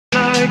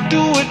like,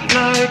 do it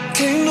like,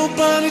 can't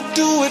nobody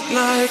do it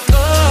like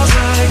us.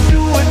 Like,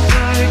 do it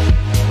like,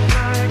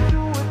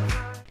 do it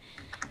like.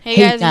 Hey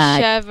guys,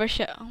 it's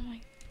Chev. Oh my.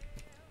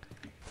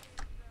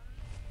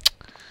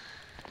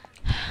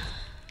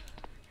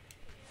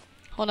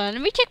 Hold on,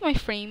 let me check my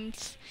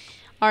frames.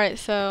 Alright,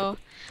 so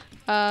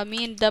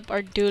me and Dub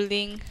are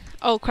dueling.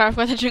 Oh crap, I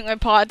forgot to drink my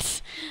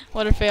pots.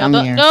 What a fail.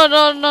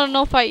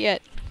 No fight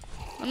yet.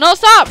 No,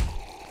 stop!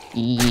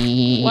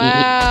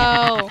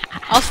 Wow.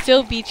 I'll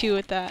still beat you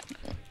with that.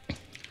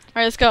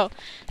 Alright, let's go.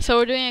 So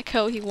we're doing a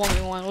Kohi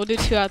 1v1. We'll do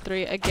 2 out of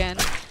 3 again.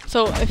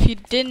 So if you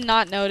did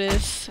not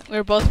notice,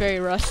 we're both very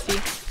rusty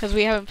because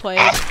we haven't played.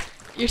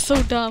 You're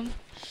so dumb.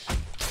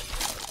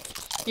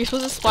 You're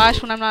supposed to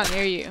splash when I'm not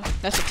near you.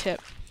 That's a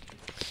tip.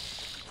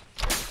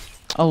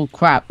 Oh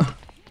crap.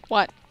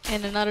 What?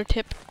 And another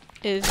tip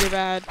is you're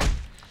bad.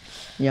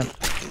 Yep.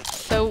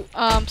 So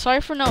sorry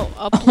for no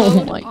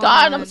upload. Oh my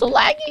god, I'm so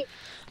laggy.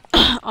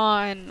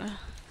 On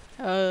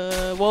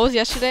what was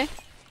yesterday?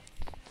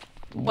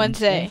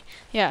 Wednesday.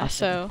 Yeah,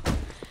 so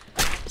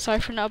sorry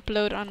for no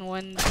upload on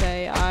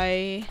Wednesday.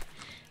 I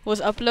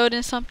was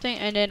uploading something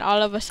and then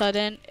all of a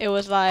sudden it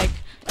was like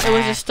it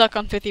was just stuck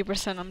on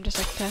 50%. I'm just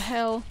like, the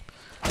hell?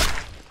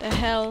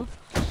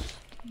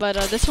 But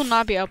this will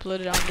not be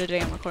uploaded on the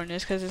day I'm recording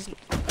this because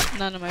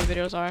none of my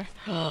videos are.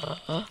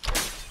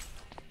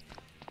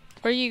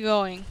 Where are you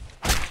going?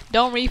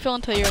 Don't refill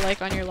until you're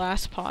like on your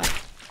last pot,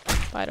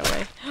 by the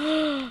way.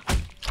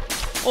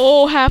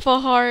 Oh, half a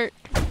heart.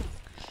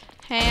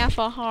 Half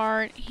a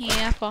heart.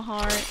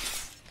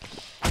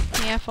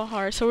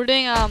 So we're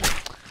doing a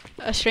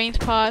strength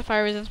pot,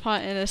 fire resistance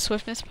pot, and a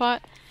swiftness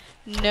pot.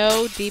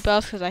 No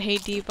debuffs because I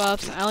hate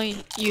debuffs. I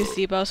only use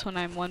debuffs when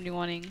I'm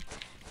 1v1ing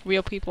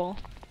real people.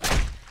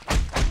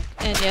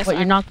 And yes,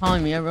 you're not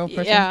calling me a real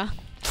person? Yeah,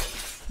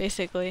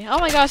 basically. Oh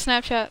my god,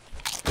 Snapchat.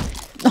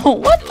 No,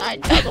 what? I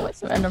was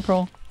surrender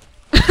pro.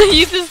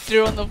 You just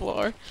threw on the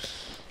floor.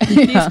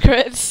 These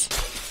crits.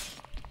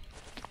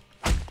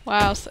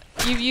 Wow, so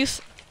you've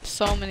used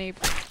so many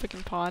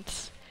freaking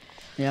pots.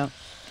 Yep.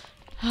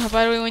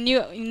 By the way, when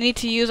you need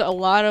to use a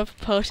lot of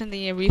potions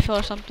and you refill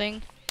or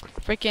something,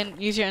 freaking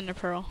use your ender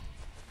pearl.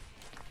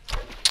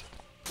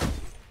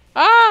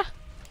 Ah!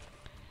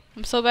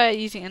 I'm so bad at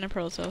using ender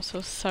pearls though,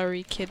 so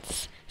sorry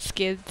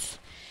skids.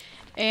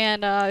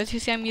 And as you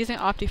see, I'm using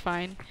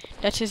Optifine.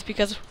 That's just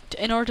because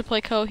in order to play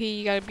Kohi,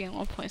 you gotta be on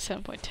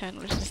 1.7.10,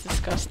 which is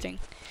disgusting.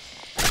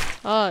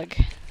 Ugh.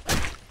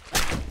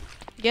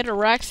 Get a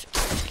Rex,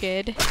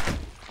 skid.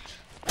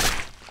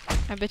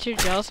 I bet you're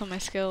jealous of my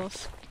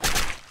skills.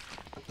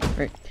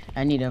 Frick,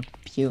 I need a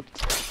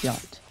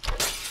yacht.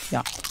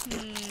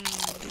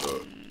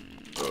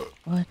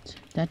 What?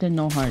 That did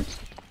no hearts.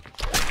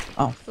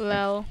 Oh.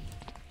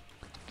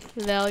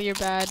 Lel, you're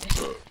bad.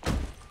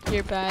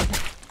 You're bad.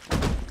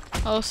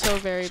 Oh, so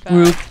very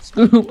bad.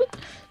 Scroob.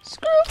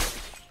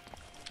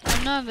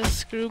 I'm not the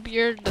Scroob,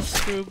 you're the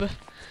Scroob.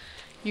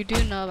 You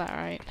do know that,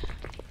 right?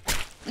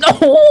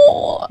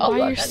 No! Why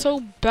you're so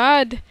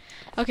bad?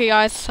 Okay,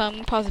 guys, so I'm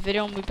gonna pause the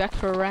video and we'll be back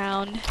for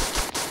round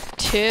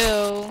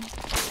 2.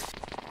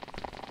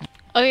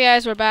 Okay,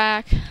 guys, we're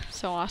back.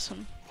 So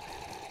awesome.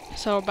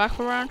 So we're back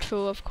for round 2,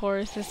 of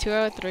course. It's 2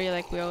 out of 3,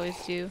 like we always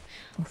do.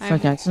 I'm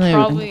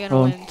probably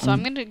gonna win, so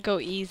I'm gonna go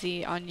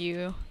easy on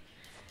you.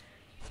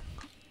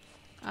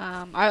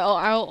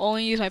 I'll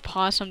only use my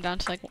paws, so I'm down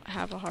to like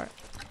half a heart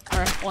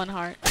or 1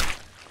 heart.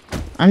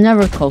 I'm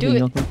never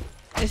Kohi.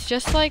 It's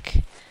just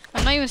like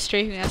I'm not even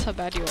strafing. That's how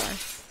bad you are.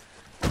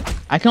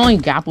 I can only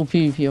gapple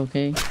PvP,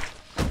 okay?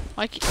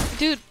 Like,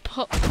 dude,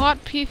 pot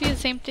PvP is the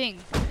same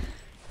thing.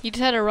 You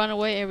just had to run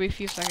away every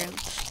few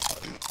seconds,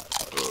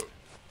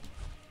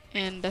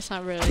 and that's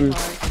not really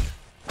hard.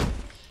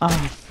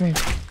 Oh, frick.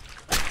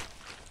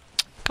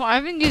 Come on, I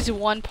haven't used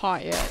 1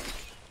 pot yet.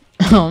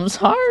 I'm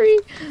sorry,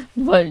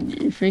 but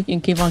you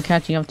freaking keep on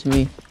catching up to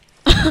me.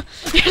 You're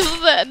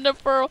supposed to end a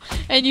pearl,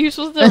 and you're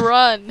supposed to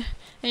run,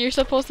 and you're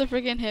supposed to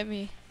freaking hit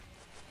me.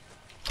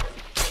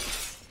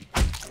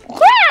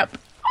 Crap!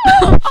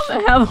 I'm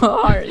gonna have a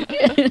heart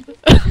again.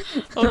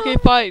 Okay,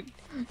 fine.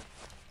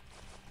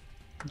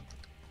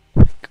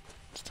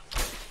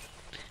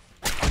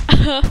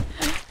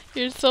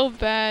 You're so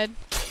bad.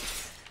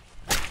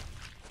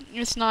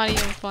 It's not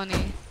even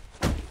funny.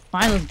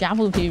 Fine, let's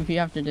gapple PvP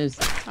after this.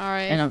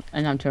 Alright.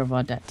 And I'm terrible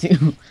at that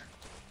too.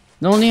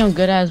 The only I'm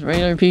good at is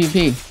regular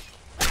PvP.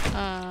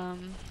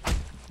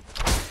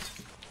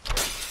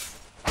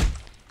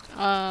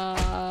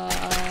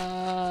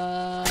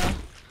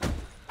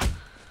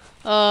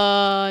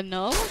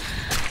 No,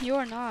 you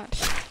are not.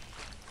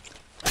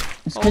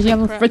 It's because you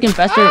have a freaking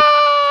better. You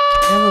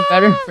have a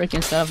better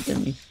freaking setup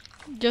than me.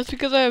 Just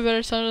because I have a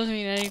better setup doesn't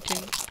mean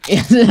anything.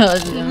 Yes, it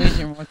does. It means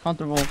you're more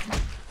comfortable.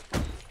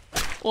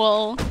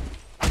 Well,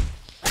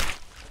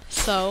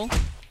 so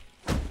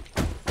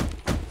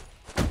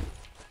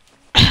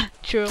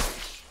true.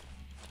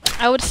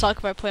 I would suck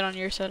if I played on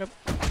your setup.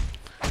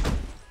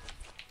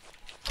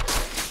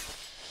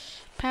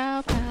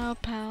 Pow, pow,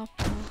 pow,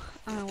 pow.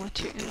 I want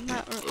you in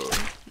that room.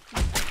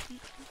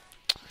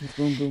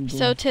 Boom, boom, boom.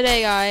 So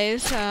today,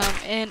 guys,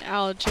 in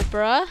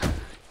algebra,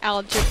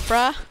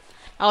 bruh,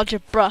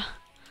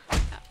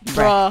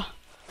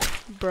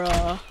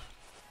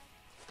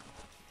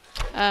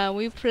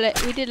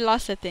 we did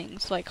lots of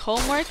things like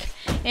homework,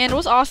 and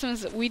what's awesome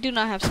is we do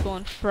not have school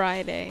on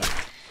Friday,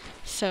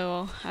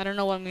 so I don't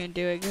know what I'm gonna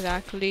do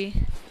exactly.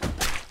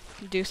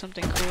 Do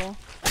something cool,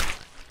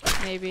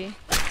 maybe.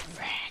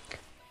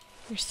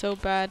 You're so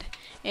bad.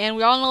 And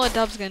we all know what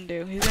Dub's gonna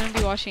do. He's gonna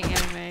be watching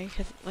anime,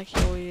 like he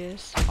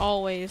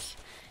always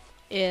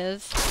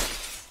is.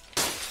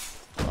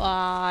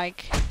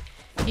 Like,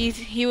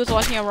 he was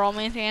watching a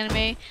romance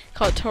anime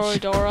called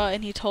Toradora,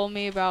 and he told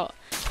me about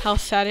how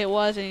sad it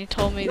was, and he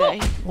told me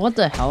that What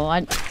the hell?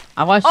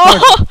 I watched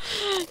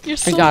you're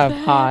so I got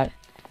bad. a pot.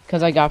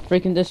 Because I got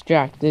freaking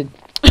distracted.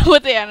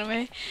 With the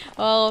anime.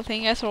 Well,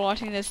 thank you guys for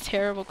watching this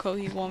terrible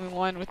Kohi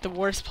 1v1 with the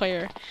worst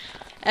player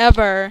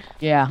ever.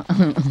 Yeah.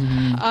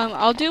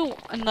 I'll do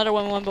another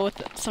 1v1 but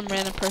with some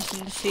random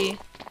person to see,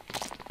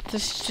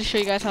 just to show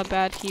you guys how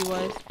bad he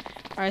was.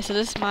 Alright, so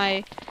this is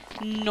my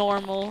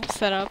normal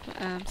setup.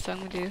 So I'm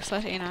gonna do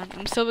 /anon.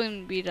 I'm still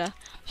gonna be the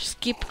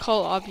skip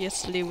call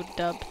obviously with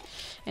Dub,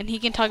 and he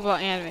can talk about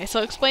anime.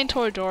 So explain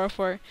Toradora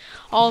for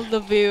all the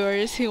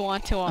viewers who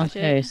want to watch it.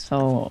 Okay,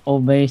 so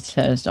Obey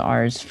says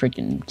art is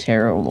freaking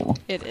terrible.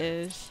 It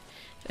is.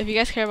 If you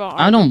guys care about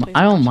art, I please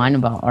don't watch mind it.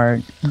 about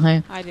art.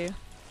 Okay. I do.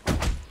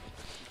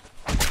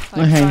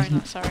 Okay. Sorry,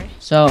 not sorry.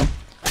 So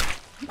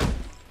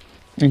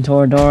in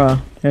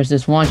Toradora, there's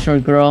this one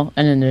short girl,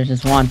 and then there's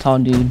this one tall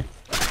dude, and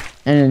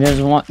then there's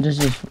this one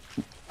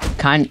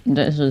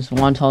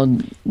tall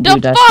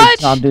dude that's the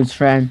tall dude's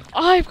friend.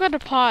 Oh, I've got a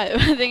pot.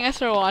 Thank you guys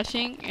for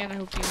watching, and I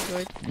hope you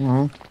enjoyed.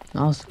 Well,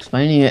 I was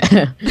explaining it.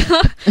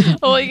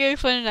 Oh, you can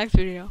explain in the next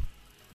video.